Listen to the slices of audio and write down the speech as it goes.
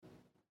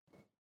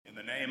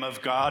In the name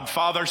of God,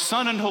 Father,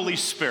 Son, and Holy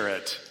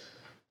Spirit.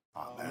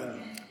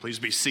 Amen. Please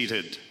be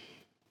seated.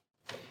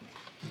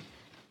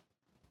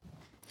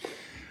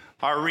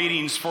 Our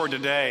readings for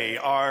today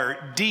are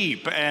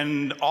deep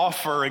and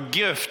offer a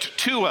gift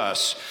to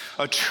us,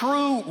 a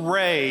true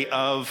ray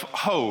of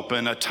hope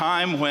in a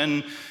time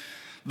when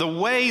the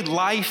way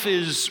life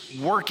is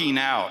working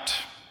out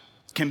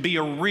can be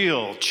a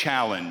real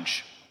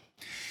challenge.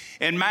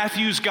 In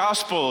Matthew's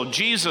gospel,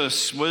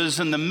 Jesus was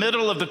in the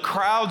middle of the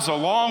crowds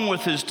along with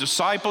his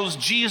disciples.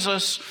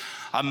 Jesus,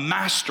 a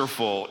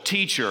masterful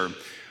teacher,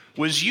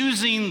 was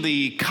using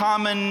the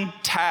common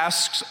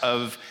tasks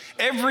of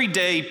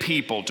everyday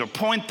people to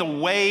point the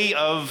way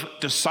of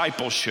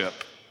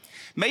discipleship,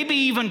 maybe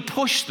even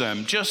push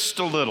them just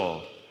a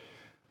little.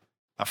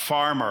 A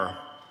farmer,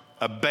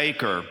 a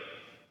baker,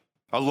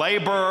 a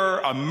laborer,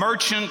 a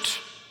merchant,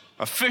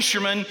 a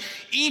fisherman,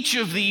 each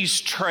of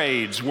these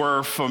trades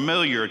were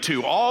familiar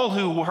to all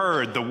who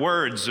heard the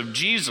words of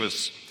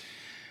Jesus.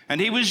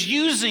 And he was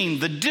using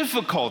the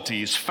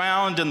difficulties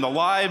found in the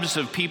lives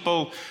of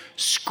people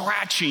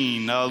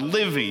scratching a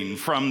living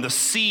from the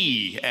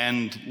sea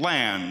and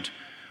land,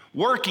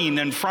 working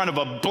in front of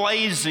a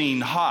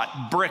blazing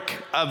hot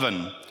brick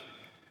oven,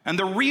 and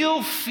the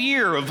real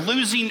fear of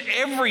losing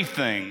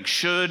everything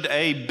should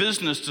a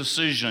business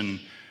decision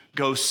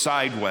go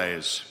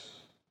sideways.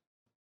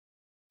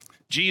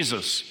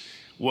 Jesus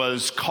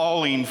was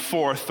calling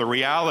forth the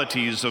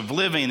realities of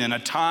living in a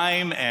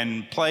time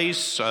and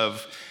place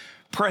of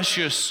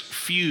precious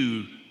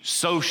few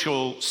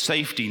social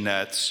safety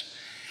nets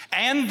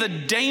and the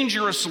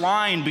dangerous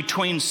line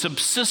between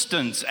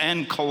subsistence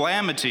and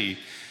calamity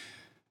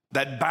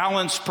that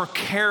balance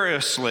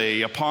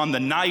precariously upon the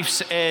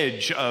knife's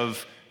edge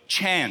of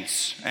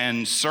chance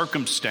and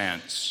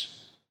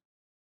circumstance.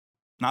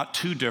 Not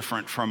too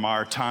different from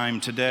our time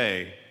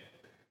today.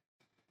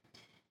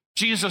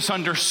 Jesus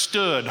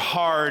understood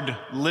hard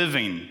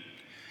living,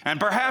 and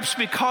perhaps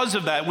because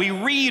of that, we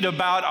read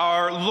about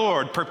our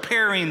Lord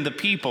preparing the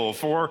people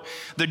for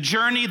the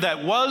journey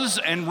that was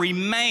and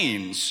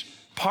remains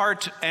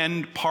part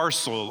and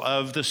parcel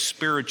of the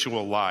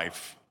spiritual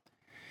life.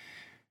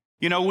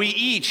 You know, we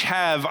each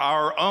have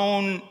our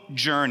own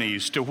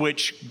journeys to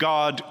which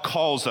God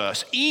calls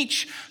us,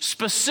 each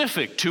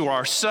specific to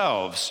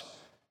ourselves,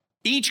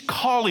 each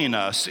calling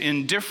us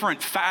in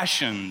different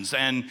fashions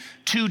and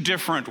two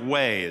different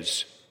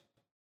ways.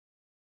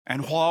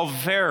 And while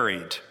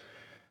varied,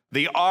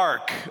 the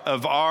arc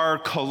of our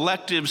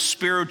collective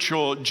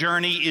spiritual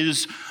journey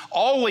is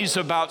always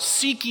about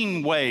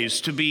seeking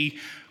ways to be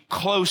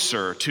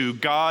closer to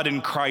God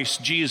in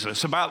Christ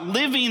Jesus, about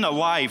living a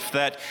life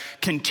that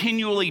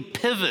continually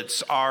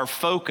pivots our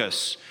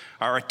focus,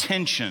 our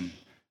attention,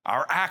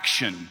 our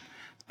action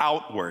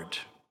outward.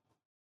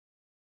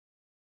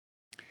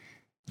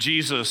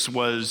 Jesus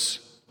was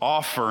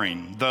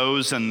offering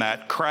those in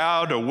that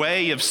crowd a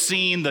way of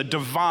seeing the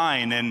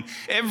divine in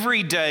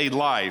everyday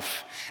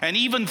life, and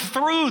even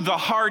through the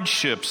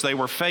hardships they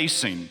were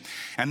facing.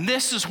 And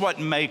this is what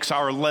makes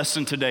our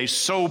lesson today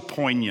so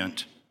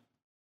poignant.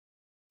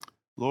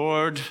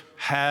 Lord,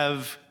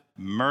 have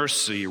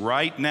mercy.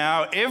 Right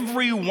now,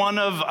 every one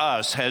of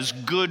us has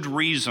good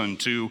reason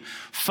to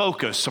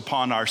focus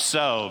upon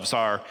ourselves,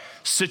 our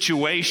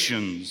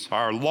situations,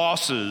 our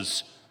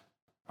losses,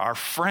 our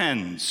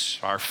friends,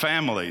 our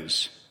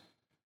families.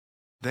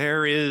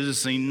 There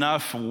is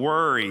enough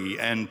worry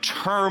and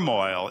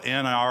turmoil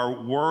in our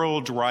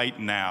world right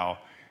now,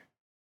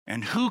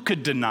 and who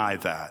could deny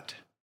that?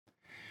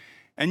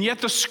 And yet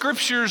the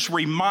scriptures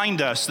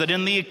remind us that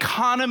in the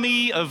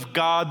economy of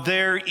God,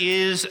 there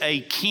is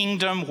a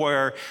kingdom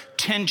where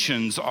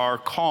tensions are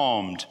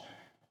calmed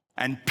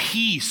and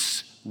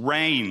peace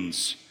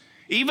reigns.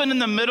 Even in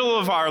the middle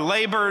of our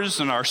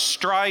labors and our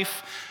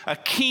strife, a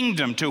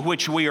kingdom to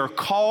which we are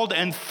called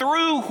and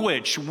through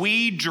which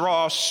we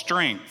draw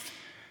strength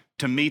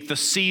to meet the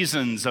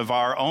seasons of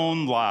our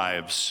own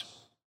lives.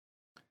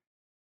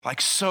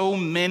 Like so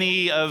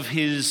many of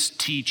his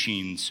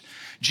teachings,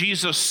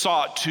 Jesus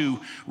sought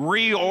to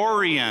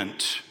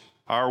reorient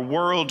our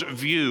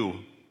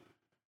worldview.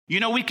 You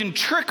know, we can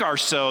trick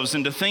ourselves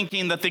into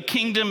thinking that the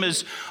kingdom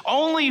is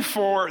only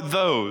for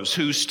those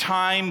whose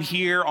time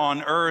here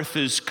on earth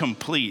is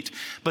complete.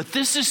 But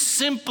this is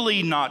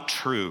simply not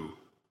true.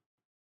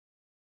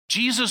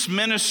 Jesus'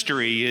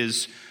 ministry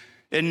is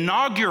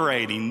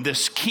inaugurating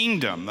this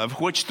kingdom of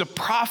which the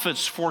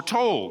prophets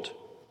foretold.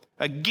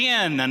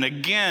 Again and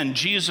again,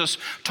 Jesus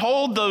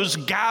told those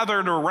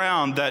gathered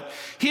around that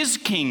his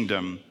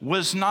kingdom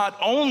was not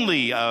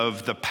only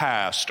of the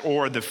past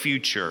or the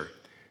future.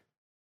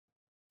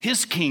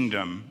 His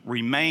kingdom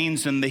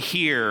remains in the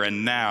here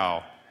and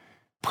now,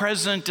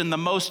 present in the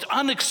most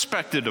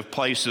unexpected of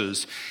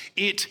places.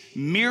 It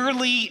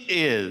merely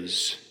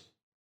is.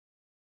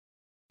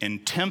 In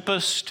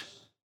tempest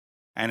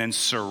and in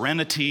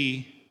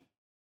serenity,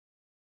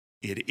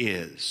 it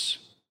is.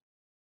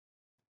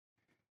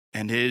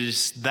 And it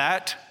is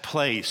that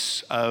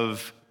place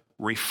of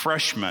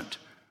refreshment,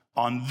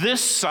 on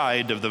this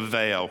side of the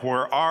veil,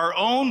 where our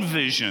own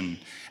vision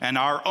and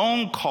our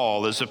own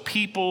call as a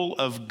people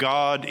of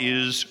God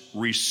is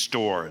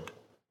restored.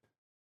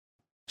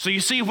 So you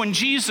see, when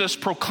Jesus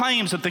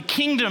proclaims that the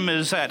kingdom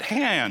is at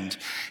hand,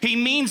 he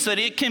means that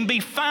it can be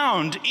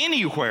found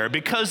anywhere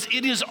because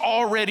it is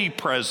already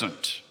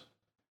present.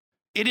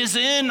 It is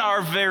in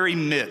our very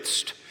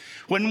midst.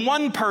 When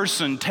one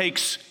person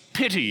takes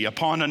pity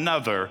upon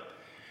another,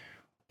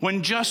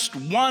 when just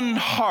one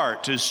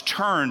heart is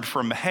turned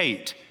from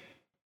hate,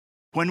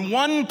 when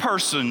one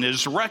person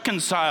is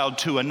reconciled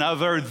to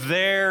another,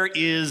 there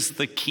is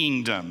the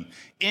kingdom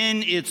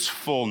in its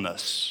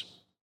fullness.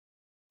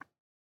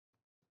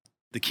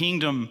 The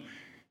kingdom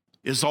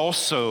is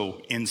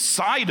also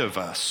inside of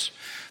us.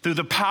 Through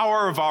the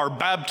power of our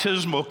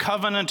baptismal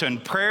covenant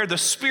and prayer, the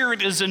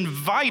Spirit is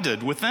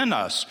invited within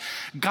us.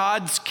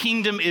 God's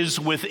kingdom is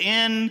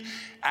within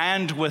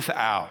and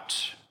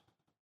without.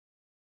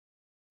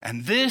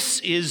 And this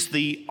is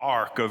the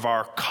arc of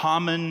our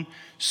common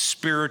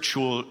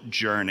spiritual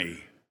journey.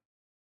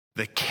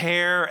 The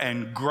care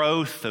and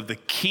growth of the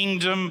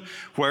kingdom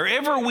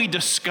wherever we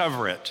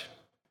discover it,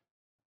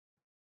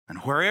 and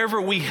wherever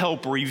we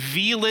help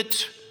reveal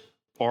it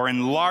or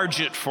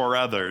enlarge it for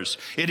others.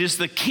 It is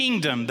the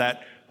kingdom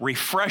that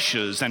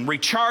refreshes and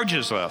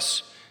recharges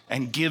us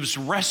and gives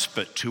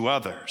respite to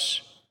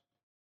others.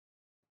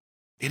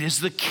 It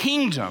is the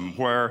kingdom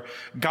where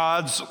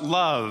God's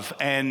love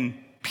and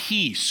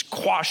peace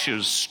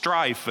quashes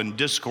strife and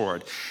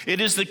discord. It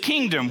is the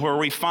kingdom where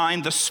we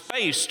find the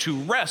space to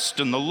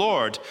rest in the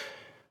Lord,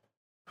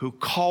 who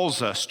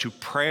calls us to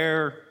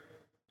prayer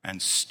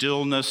and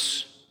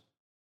stillness,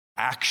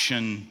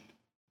 action,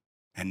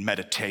 and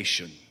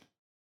meditation.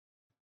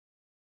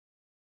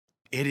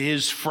 It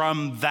is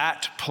from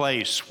that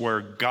place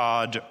where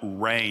God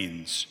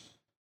reigns.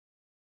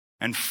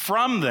 And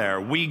from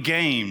there, we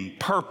gain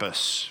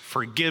purpose,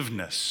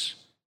 forgiveness,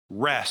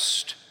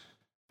 rest,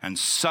 and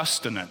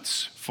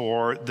sustenance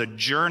for the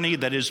journey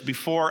that is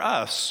before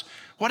us,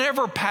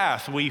 whatever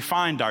path we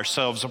find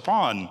ourselves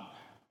upon.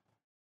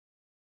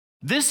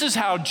 This is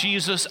how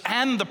Jesus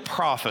and the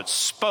prophets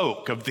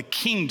spoke of the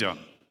kingdom.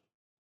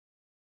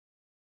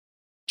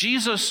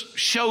 Jesus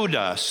showed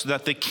us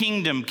that the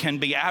kingdom can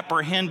be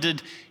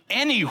apprehended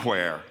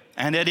anywhere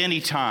and at any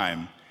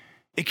time.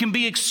 It can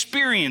be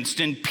experienced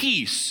in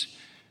peace,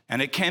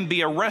 and it can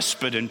be a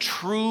respite in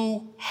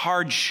true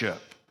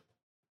hardship.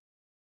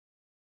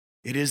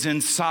 It is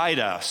inside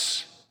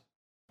us,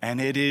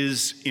 and it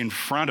is in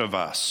front of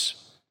us.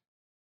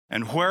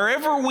 And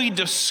wherever we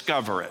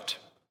discover it,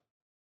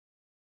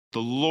 the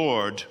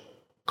Lord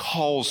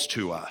calls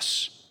to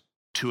us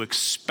to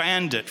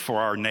expand it for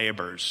our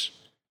neighbors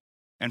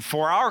and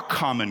for our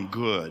common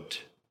good.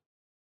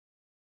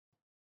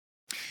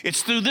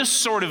 It's through this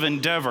sort of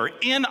endeavor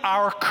in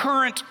our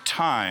current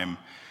time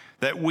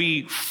that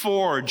we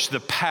forge the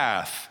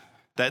path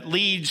that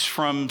leads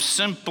from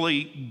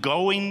simply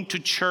going to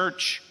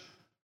church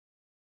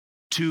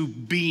to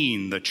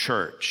being the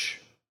church.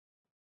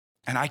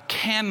 And I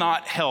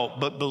cannot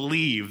help but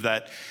believe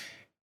that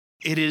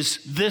it is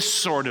this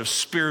sort of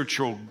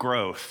spiritual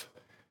growth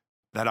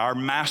that our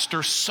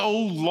Master so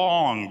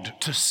longed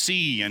to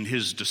see in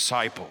his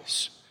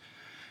disciples.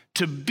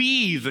 To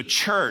be the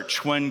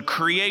church when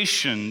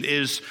creation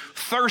is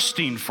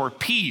thirsting for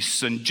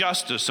peace and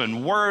justice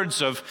and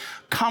words of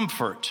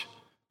comfort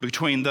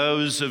between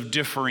those of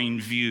differing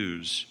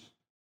views.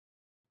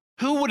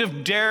 Who would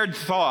have dared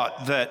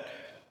thought that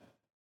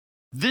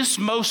this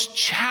most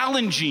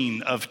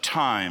challenging of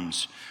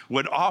times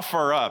would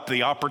offer up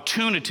the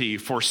opportunity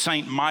for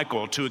St.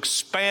 Michael to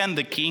expand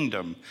the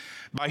kingdom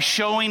by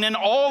showing in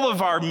all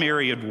of our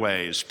myriad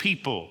ways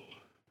people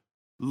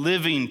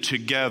living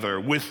together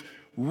with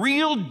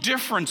real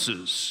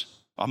differences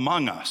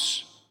among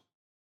us,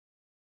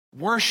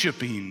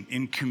 worshiping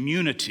in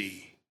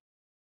community,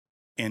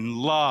 in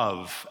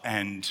love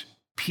and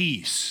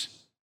peace,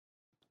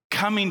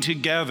 coming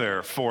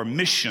together for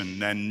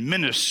mission and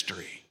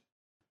ministry.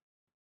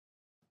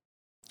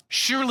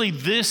 Surely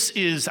this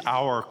is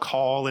our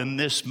call in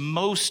this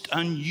most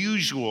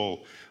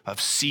unusual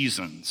of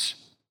seasons.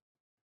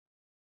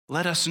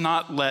 Let us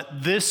not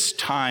let this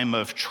time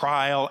of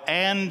trial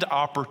and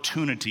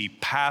opportunity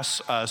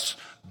pass us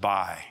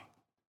by.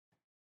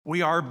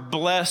 We are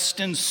blessed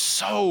in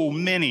so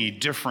many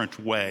different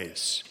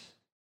ways.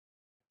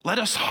 Let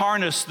us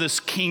harness this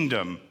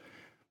kingdom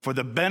for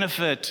the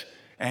benefit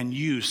and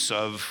use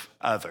of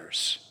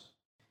others.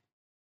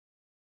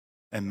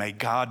 And may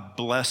God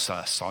bless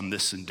us on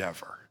this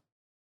endeavor.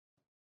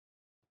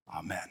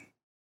 Amen.